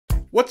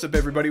What's up,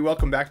 everybody?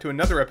 Welcome back to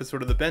another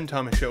episode of the Ben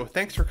Thomas Show.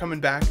 Thanks for coming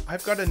back.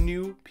 I've got a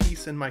new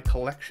piece in my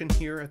collection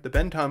here at the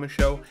Ben Thomas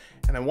Show,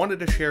 and I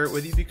wanted to share it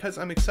with you because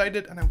I'm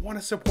excited and I want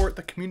to support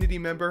the community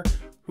member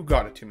who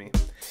got it to me.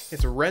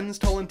 It's Renz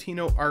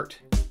Tolentino art.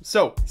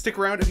 So stick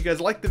around. If you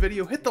guys like the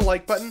video, hit the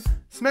like button,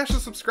 smash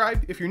the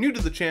subscribe if you're new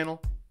to the channel,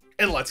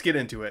 and let's get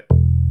into it.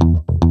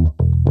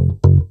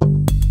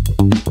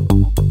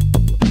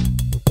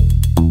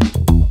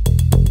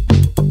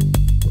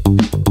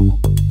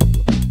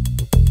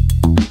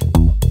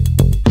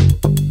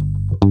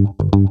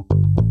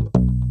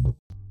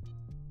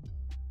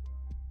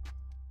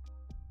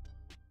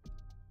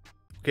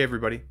 Okay,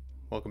 everybody,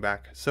 welcome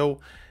back. So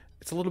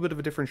it's a little bit of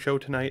a different show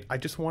tonight. I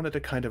just wanted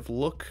to kind of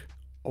look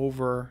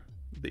over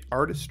the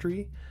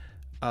artistry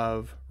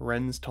of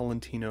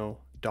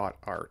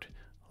renztolentino.art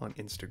on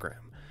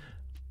Instagram.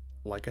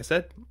 Like I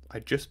said, I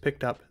just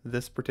picked up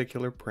this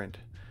particular print.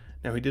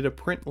 Now, he did a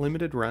print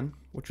limited run,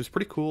 which was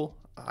pretty cool.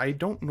 I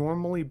don't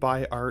normally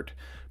buy art,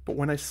 but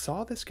when I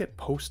saw this get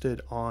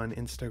posted on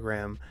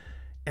Instagram,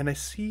 and I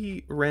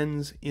see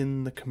Renz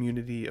in the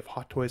community of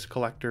Hot Toys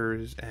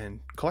collectors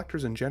and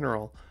collectors in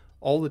general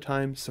all the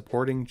time,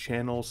 supporting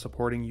channels,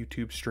 supporting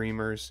YouTube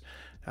streamers.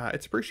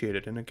 It's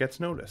appreciated and it gets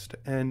noticed.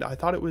 And I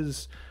thought it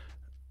was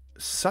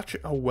such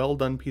a well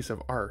done piece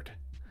of art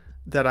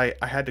that I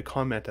had to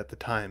comment at the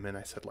time. And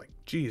I said, like,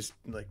 geez,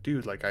 like,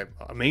 dude, like,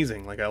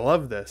 amazing. Like, I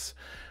love this.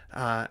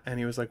 And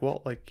he was like,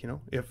 well, like, you know,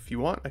 if you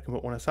want, I can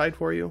put one aside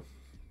for you.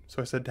 So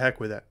I said, to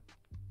heck with it,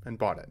 and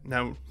bought it.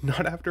 Now,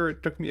 not after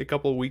it took me a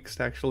couple of weeks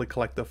to actually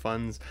collect the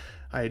funds.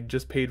 I had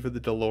just paid for the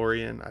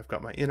DeLorean. I've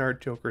got my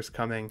in-art Jokers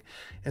coming.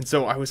 And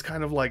so I was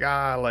kind of like,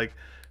 like,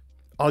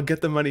 I'll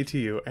get the money to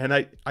you. And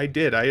I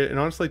did. It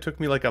honestly took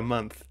me like a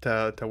month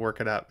to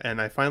work it up.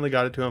 And I finally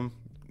got it to him.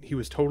 He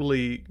was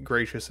totally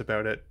gracious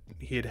about it.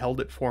 He had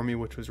held it for me,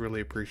 which was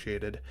really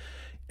appreciated.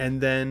 And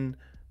then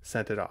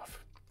sent it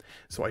off.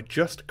 So I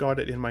just got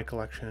it in my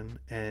collection,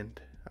 and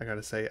I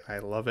gotta say, I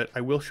love it. I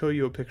will show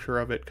you a picture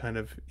of it kind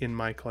of in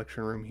my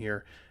collection room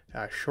here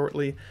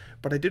shortly,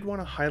 but I did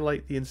want to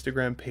highlight the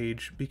Instagram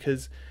page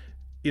because,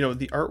 you know,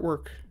 the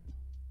artwork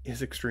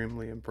is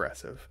extremely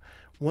impressive.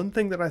 One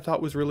thing that I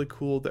thought was really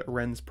cool that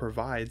Renz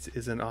provides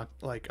is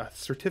like a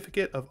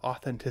certificate of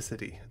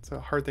authenticity. It's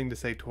a hard thing to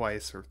say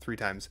twice or three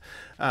times,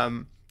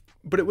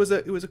 but it was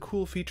a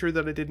cool feature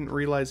that I didn't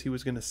realize he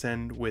was going to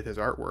send with his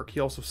artwork. He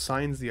also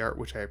signs the art,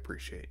 which I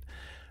appreciate.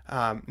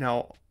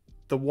 Now,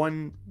 the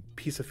one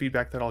piece of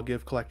feedback that I'll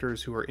give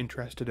collectors who are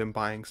interested in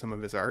buying some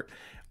of his art,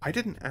 I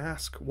didn't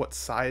ask what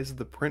size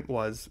the print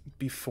was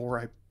before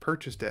I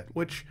purchased it,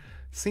 which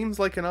seems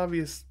like an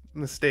obvious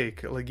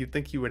mistake. Like, you'd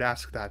think you would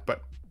ask that,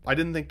 but I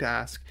didn't think to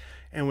ask.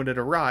 And when it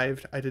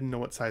arrived, I didn't know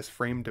what size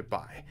frame to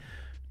buy.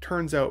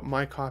 Turns out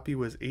my copy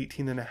was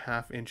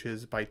 18.5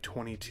 inches by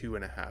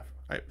 22.5.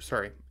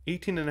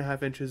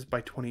 18.5 inches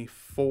by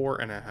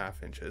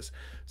 24.5 inches.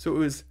 So it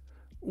was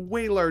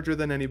way larger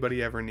than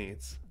anybody ever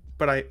needs.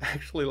 But I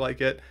actually like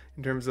it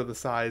in terms of the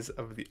size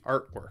of the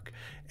artwork.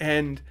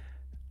 And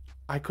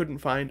I couldn't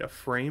find a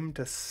frame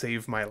to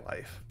save my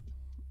life.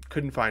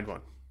 Couldn't find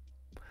one.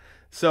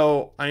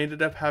 So I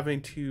ended up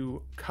having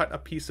to cut a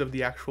piece of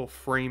the actual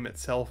frame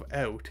itself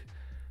out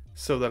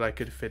so that I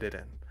could fit it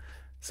in.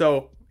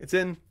 So it's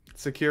in,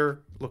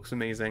 secure, looks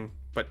amazing,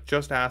 but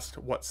just asked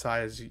what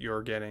size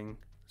you're getting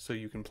so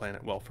you can plan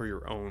it well for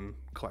your own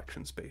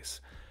collection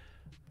space.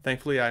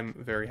 Thankfully, I'm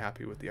very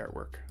happy with the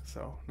artwork,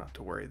 so not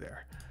to worry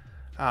there.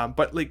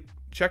 But like,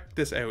 check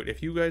this out.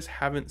 If you guys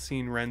haven't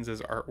seen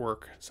Renz's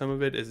artwork, some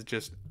of it is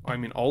just, I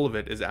mean, all of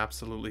it is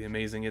absolutely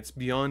amazing. It's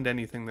beyond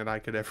anything that I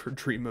could ever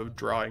dream of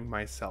drawing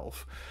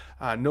myself.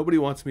 Nobody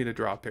wants me to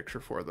draw a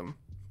picture for them.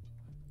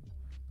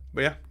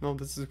 But yeah, no,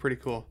 this is pretty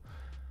cool.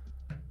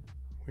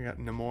 We got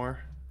Namor.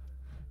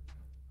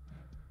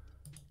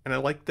 And I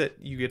like that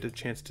you get a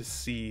chance to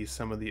see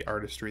some of the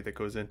artistry that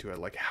goes into it,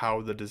 like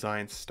how the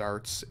design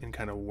starts and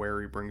kind of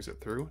where he brings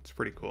it through. It's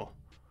pretty cool.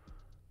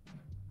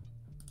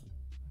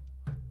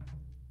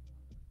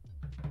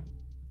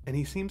 And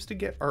he seems to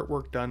get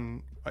artwork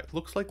done, it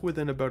looks like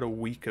within about a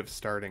week of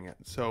starting it.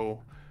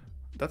 So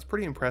that's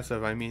pretty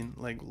impressive. I mean,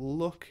 like,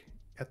 look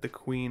at the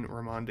Queen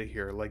Ramonda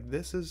here. Like,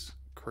 this is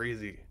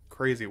crazy,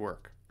 crazy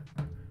work.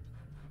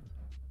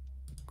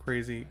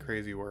 Crazy,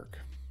 crazy work.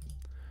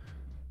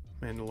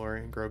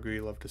 Mandalorian, Grogu,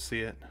 you love to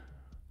see it.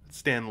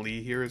 Stan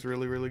Lee here is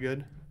really, really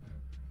good.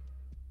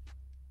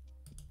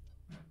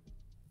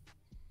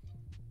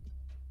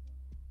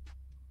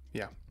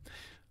 Yeah.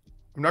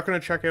 I'm not going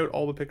to check out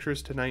all the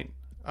pictures tonight,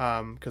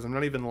 because I'm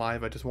not even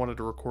live. I just wanted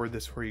to record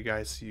this for you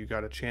guys so you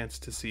got a chance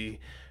to see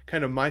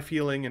kind of my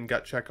feeling and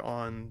gut check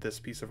on this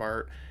piece of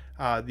art.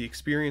 The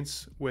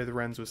experience with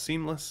Renz was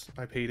seamless.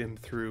 I paid him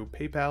through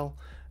PayPal,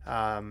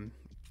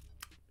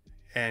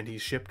 and he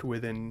shipped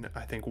within,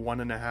 I think,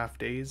 1.5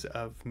 days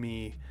of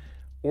me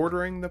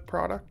ordering the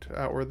product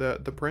or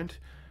the print,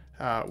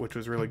 which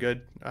was really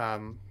good.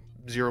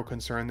 Zero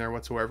concern there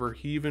whatsoever.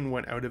 He even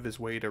went out of his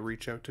way to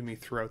reach out to me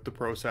throughout the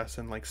process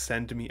and like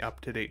send me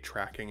up-to-date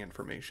tracking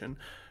information,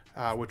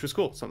 which was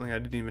cool, something I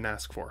didn't even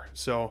ask for.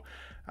 So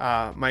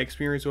my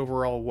experience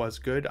overall was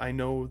good. I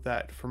know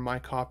that for my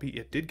copy,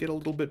 it did get a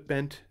little bit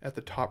bent at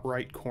the top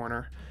right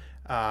corner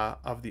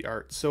of the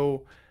art.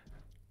 So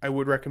I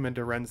would recommend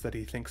to Renz that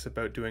he thinks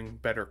about doing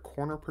better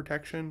corner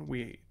protection.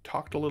 We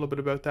talked a little bit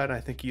about that.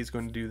 I think he's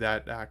going to do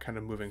that kind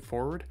of moving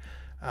forward.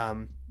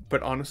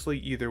 But honestly,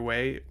 either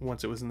way,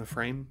 once it was in the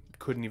frame,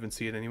 couldn't even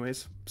see it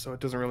anyways. So it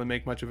doesn't really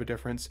make much of a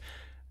difference.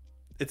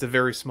 It's a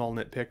very small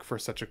nitpick for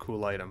such a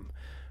cool item.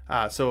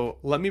 So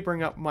let me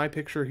bring up my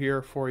picture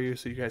here for you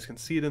so you guys can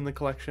see it in the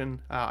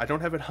collection. I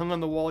don't have it hung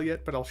on the wall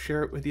yet, but I'll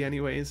share it with you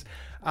anyways.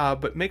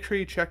 But make sure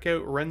you check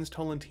out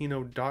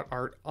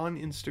renztolentino.art on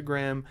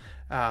Instagram.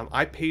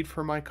 I paid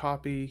for my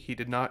copy. He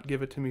did not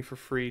give it to me for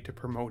free to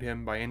promote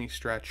him by any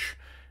stretch.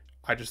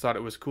 I just thought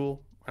it was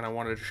cool and I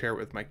wanted to share it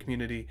with my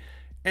community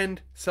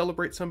and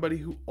celebrate somebody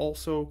who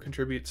also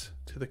contributes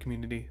to the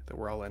community that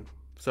we're all in.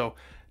 So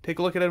take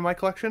a look at it in my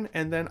collection,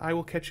 and then I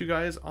will catch you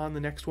guys on the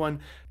next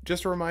one.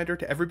 Just a reminder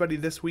to everybody,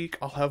 this week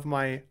I'll have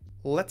my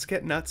Let's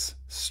Get Nuts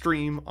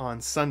stream on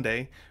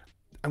Sunday.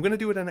 I'm going to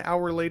do it an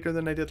hour later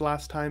than I did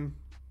last time.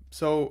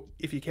 So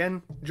if you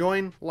can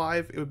join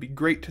live, it would be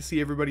great to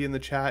see everybody in the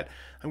chat.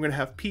 I'm going to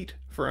have Pete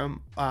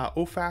from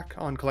OFAC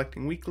on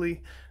Collecting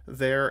Weekly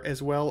there,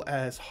 as well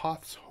as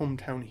Hoth's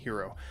Hometown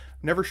Hero.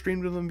 Never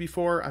streamed with him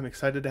before. I'm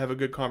excited to have a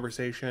good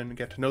conversation,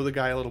 get to know the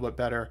guy a little bit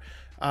better,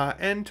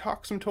 and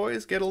talk some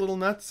toys, get a little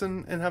nuts,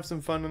 and have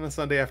some fun on a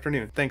Sunday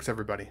afternoon. Thanks,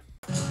 everybody.